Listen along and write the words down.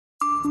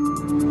Hello,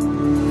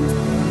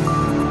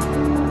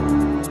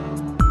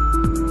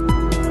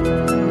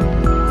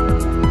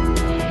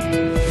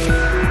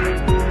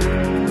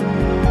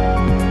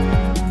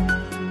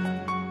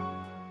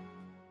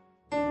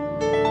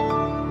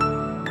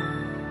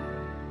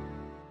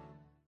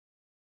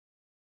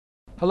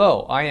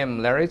 I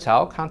am Larry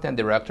Cao, Content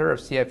Director of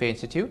CFA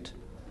Institute.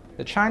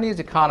 The Chinese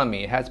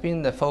economy has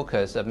been the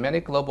focus of many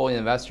global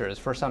investors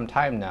for some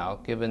time now,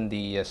 given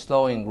the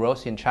slowing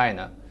growth in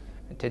China.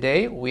 And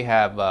today, we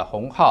have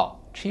Hong Hao,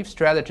 Chief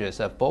Strategist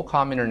of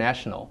BOCOM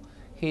International.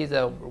 He's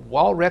a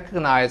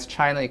well-recognized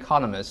China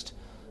economist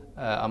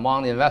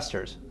among the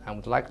investors. I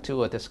would like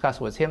to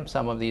discuss with him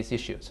some of these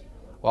issues.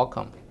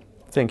 Welcome.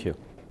 Thank you.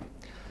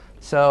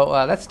 So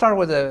let's start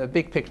with a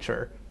big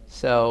picture.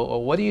 So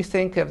what do you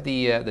think of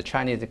the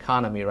Chinese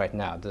economy right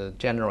now, the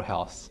general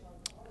health?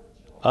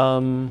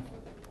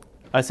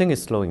 I think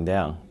it's slowing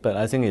down, but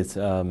I think it's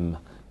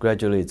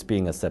gradually it's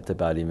being accepted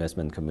by the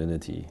investment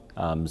community.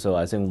 So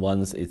I think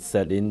once it's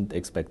set in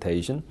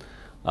expectation,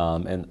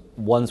 and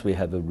once we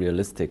have a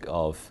realistic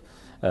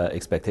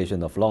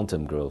expectation of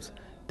long-term growth,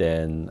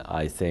 then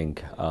I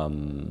think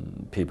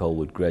people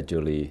would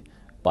gradually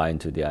buy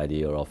into the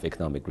idea of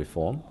economic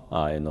reform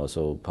and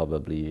also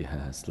probably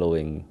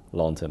slowing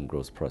long-term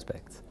growth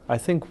prospects. I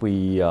think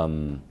we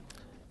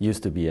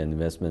used to be an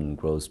investment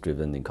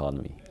growth-driven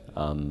economy.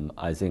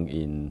 I think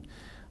in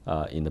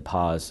the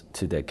past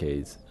 2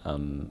 decades,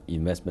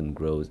 investment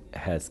growth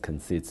has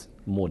consisted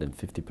more than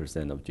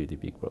 50% of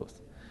GDP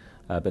growth.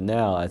 But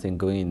now I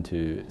think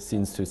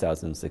since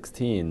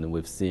 2016,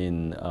 we've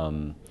seen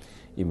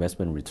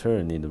investment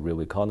return in the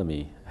real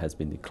economy has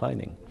been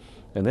declining.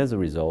 And as a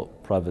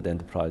result, private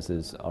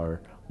enterprises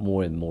are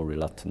more and more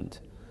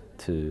reluctant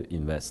to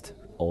invest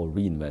or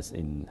reinvest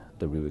in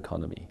the real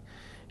economy.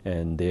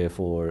 And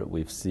therefore,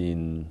 we've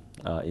seen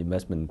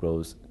investment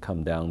growth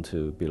come down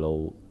to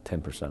below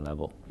 10%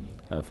 level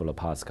for the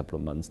past couple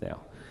of months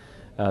now.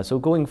 So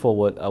going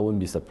forward, I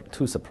wouldn't be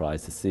too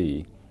surprised to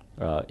see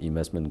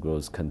investment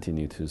growth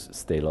continue to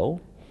stay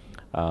low.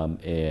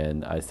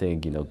 And I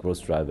think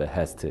growth driver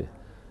has to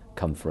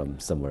come from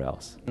somewhere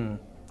else.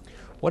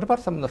 What about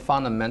some of the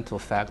fundamental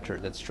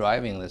factors that's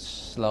driving this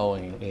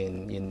slowing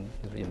in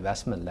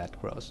investment-led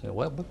growth?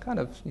 What kind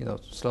of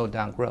slowed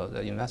down growth,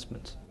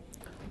 investments?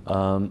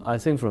 I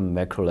think from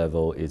macro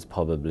level, it's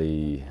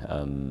probably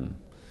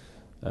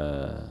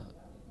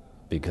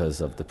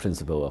because of the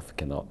principle of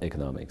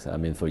economics. I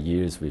mean, for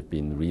years we've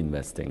been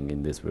reinvesting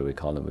in this real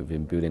economy. We've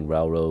been building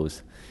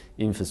railroads,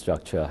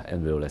 infrastructure,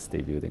 and real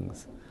estate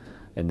buildings.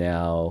 And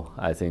now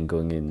I think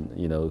going in,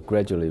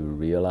 gradually we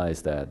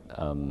realize that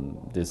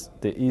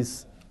there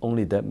is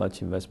only that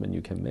much investment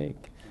you can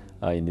make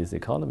in this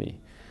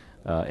economy.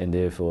 And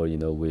therefore,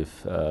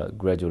 with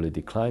gradually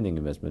declining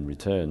investment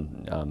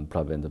return,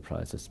 private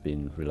enterprise has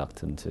been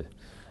reluctant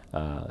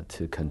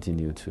to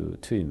continue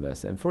to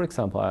invest. And for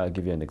example, I'll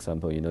give you an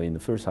example. In the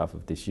first half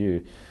of this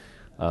year,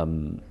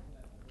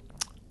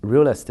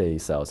 real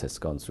estate sales has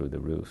gone through the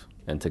roof,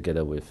 and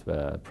together with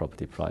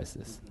property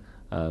prices.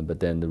 But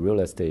then the real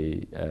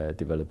estate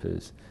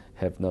developers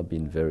have not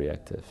been very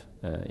active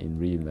in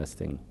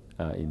reinvesting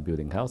in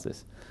building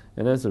houses.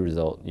 And as a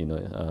result,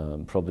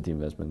 property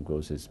investment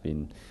growth has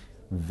been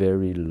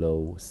very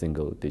low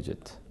single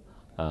digit.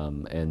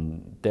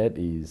 And that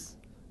is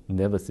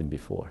never seen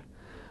before.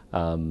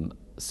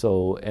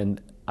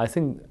 And I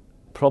think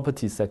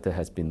property sector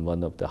has been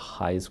one of the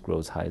highest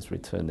growth, highest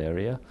return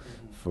area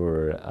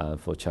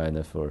for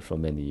China for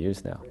many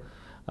years now.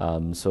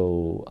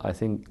 So I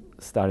think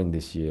starting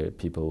this year,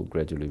 people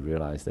gradually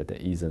realize that the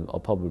reason, or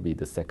probably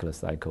the secular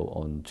cycle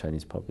on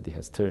Chinese property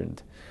has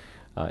turned.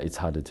 It's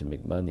harder to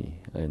make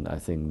money. And I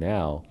think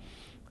now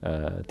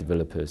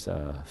developers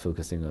are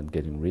focusing on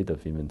getting rid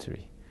of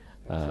inventory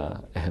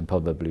and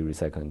probably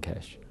recycling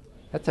cash.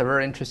 That's a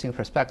very interesting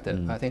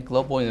perspective. I think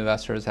global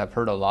investors have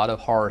heard a lot of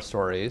horror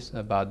stories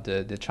about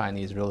the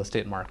Chinese real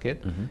estate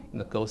market,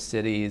 the ghost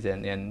cities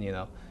and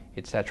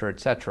et cetera, et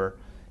cetera.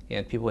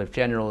 And people have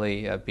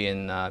generally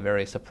been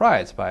very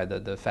surprised by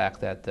the fact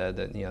that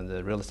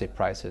the real estate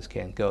prices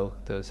can go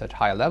to such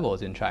high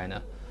levels in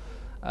China.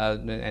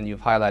 And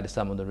you've highlighted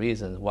some of the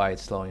reasons why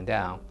it's slowing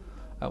down.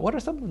 What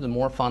are some of the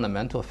more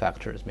fundamental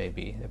factors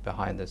maybe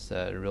behind this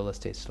real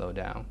estate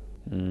slowdown?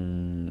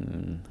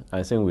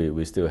 I think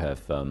we still have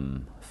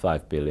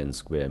 5 billion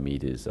square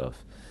meters of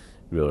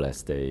real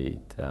estate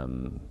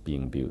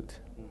being built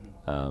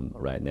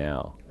right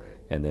now,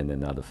 and then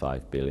another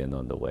 5 billion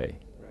on the way.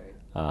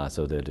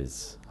 So that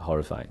is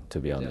horrifying, to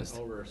be honest.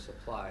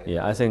 Oversupply.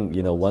 Yeah, I think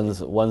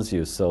once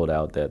you sold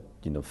out that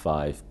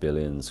 5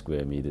 billion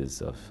square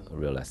meters of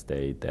real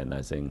estate, then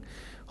I think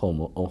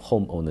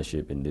home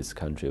ownership in this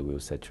country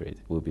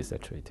will be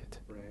saturated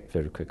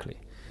very quickly.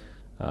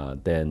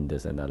 Then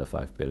there's another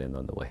 5 billion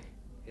on the way,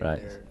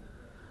 right?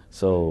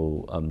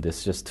 So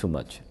there's just too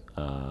much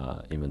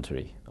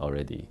inventory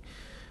already.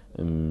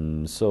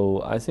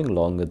 So I think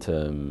longer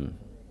term,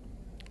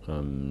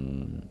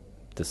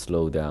 the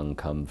slowdown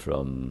come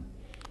from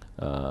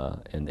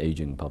an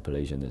aging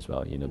population as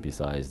well.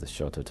 Besides the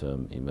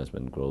shorter-term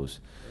investment growth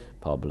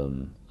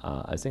problem,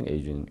 I think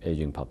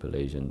aging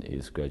population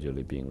is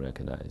gradually being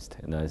recognized.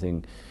 And I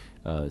think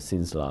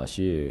since last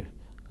year,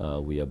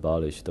 we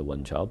abolished the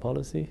one-child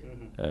policy,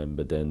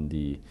 but then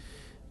the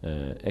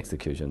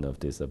execution of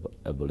this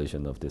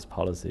abolition of this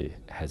policy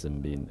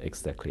hasn't been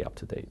exactly up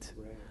to date.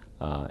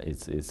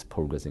 It's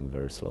progressing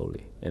very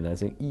slowly. And I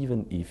think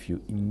even if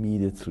you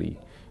immediately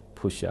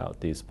push out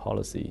this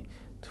policy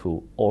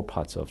to all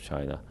parts of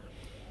China,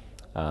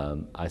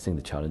 I think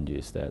the challenge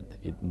is that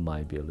it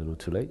might be a little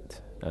too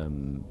late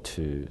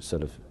to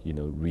sort of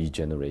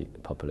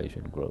regenerate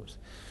population growth.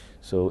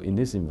 So in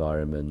this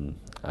environment,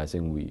 I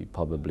think we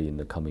probably in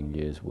the coming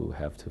years will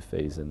have to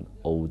face an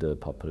older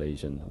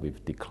population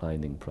with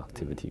declining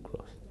productivity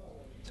growth.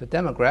 So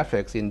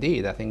demographics,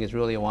 indeed, I think is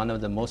really one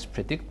of the most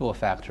predictable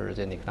factors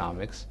in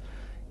economics.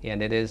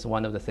 And it is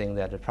one of the things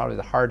that is probably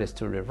the hardest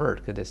to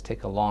revert, because it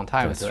takes a long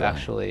time That's to right.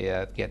 actually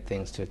get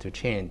things to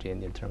change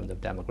in terms of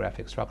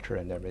demographic structure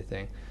and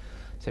everything.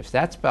 So if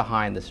that's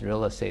behind this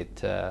real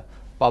estate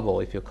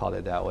bubble, if you call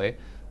it that way,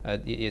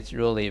 it's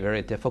really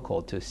very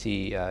difficult to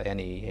see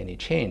any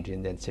change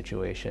in that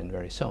situation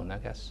very soon, I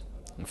guess.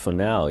 For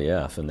now,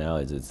 yeah,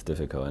 it's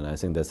difficult, and I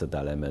think that's a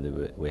dilemma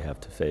that we have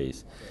to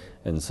face.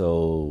 And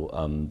so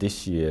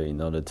this year,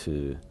 in order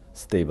to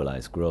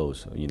stabilize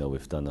growth,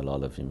 we've done a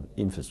lot of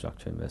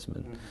infrastructure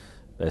investment.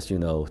 As you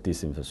know,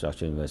 these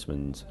infrastructure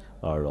investments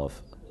are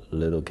of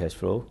little cash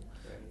flow,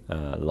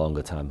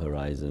 longer time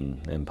horizon,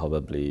 and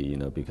probably,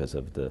 because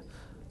of the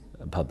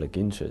public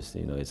interest,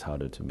 it's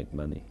harder to make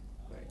money.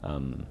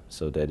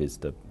 So that is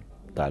the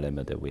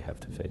dilemma that we have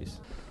to face.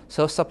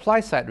 So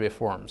supply side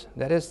reforms,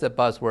 that is the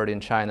buzzword in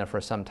China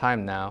for some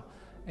time now,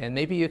 and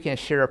maybe you can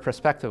share a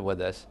perspective with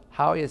us.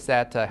 How is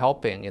that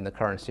helping in the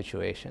current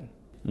situation?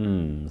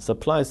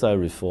 Supply side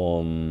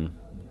reform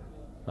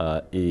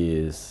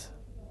is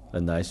a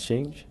nice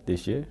change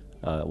this year,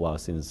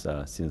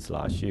 since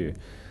last year.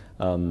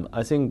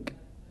 I think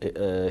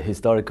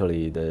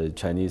historically, the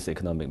Chinese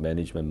economic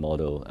management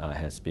model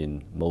has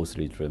been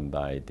mostly driven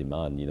by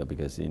demand,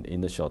 because in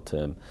the short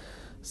term,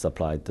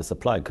 the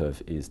supply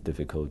curve is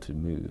difficult to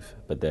move,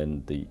 but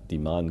then the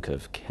demand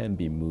curve can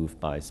be moved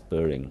by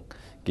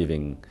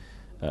giving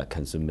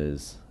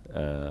consumers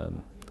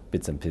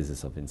bits and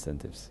pieces of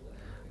incentives.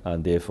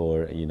 And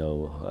therefore,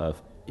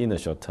 in a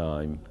short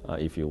time,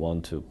 if you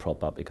want to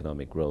prop up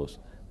economic growth,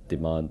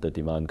 the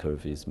demand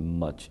curve is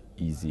much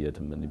easier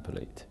to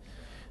manipulate.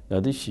 Now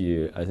this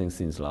year, I think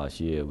since last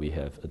year, we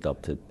have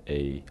adopted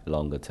a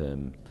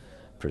longer-term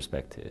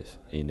perspective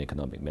in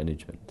economic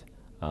management.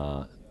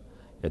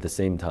 At the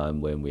same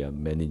time, when we are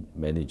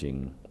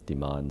managing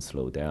demand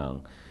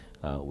slowdown,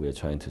 we are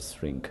trying to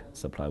shrink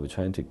supply. We're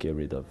trying to get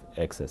rid of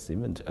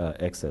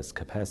excess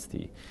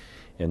capacity.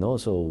 And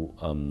also,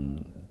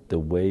 the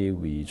way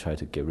we try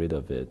to get rid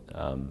of it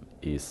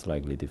is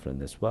slightly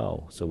different as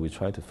well. So we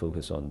try to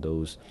focus on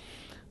those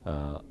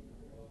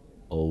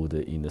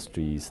older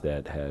industries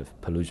that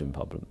have pollution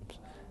problems.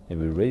 And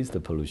we raise the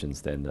pollution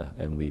standard,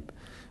 and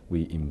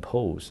we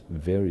impose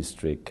very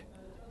strict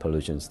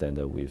pollution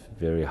standard with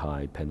very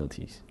high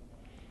penalties.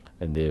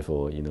 And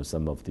therefore,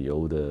 some of the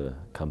older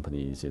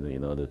companies,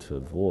 in order to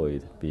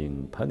avoid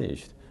being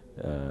punished,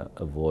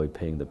 avoid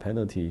paying the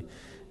penalty,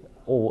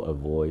 or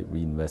avoid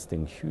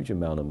reinvesting huge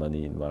amount of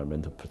money in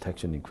environmental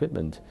protection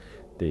equipment,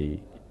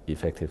 they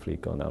effectively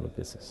gone out of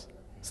business,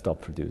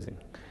 stopped producing.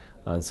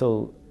 And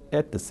so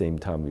at the same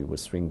time we were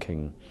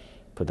shrinking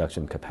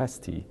production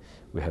capacity,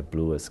 we have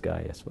bluer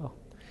sky as well.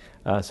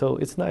 So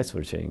it's nice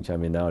for change. I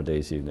mean,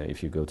 nowadays,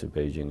 if you go to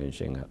Beijing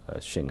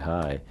and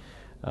Shanghai,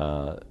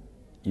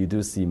 you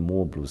do see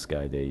more blue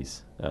sky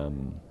days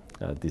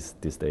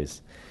these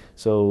days.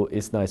 So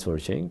it's nice for a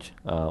change.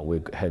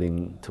 We're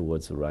heading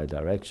towards the right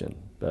direction.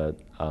 But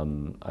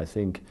I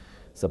think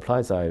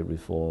supply side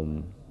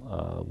reform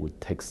would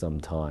take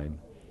some time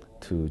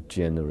to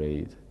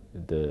generate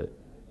the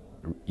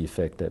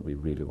effect that we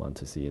really want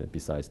to see.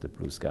 Besides the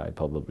blue sky,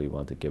 probably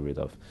want to get rid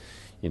of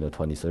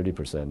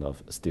 20-30%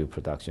 of steel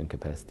production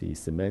capacity,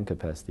 cement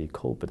capacity,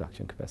 coal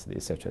production capacity,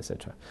 et cetera, et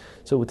cetera.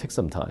 So it will take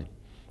some time.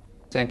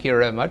 Thank you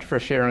very much for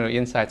sharing your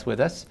insights with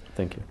us.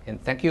 Thank you.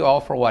 And thank you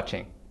all for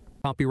watching.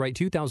 Copyright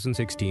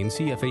 2016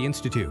 CFA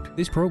Institute.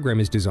 This program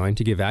is designed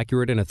to give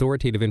accurate and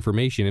authoritative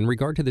information in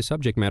regard to the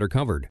subject matter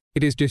covered.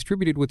 It is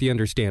distributed with the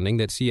understanding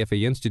that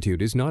CFA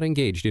Institute is not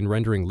engaged in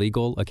rendering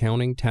legal,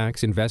 accounting,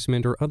 tax,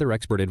 investment, or other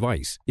expert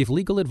advice. If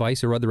legal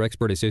advice or other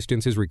expert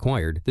assistance is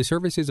required, the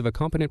services of a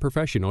competent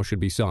professional should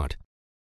be sought.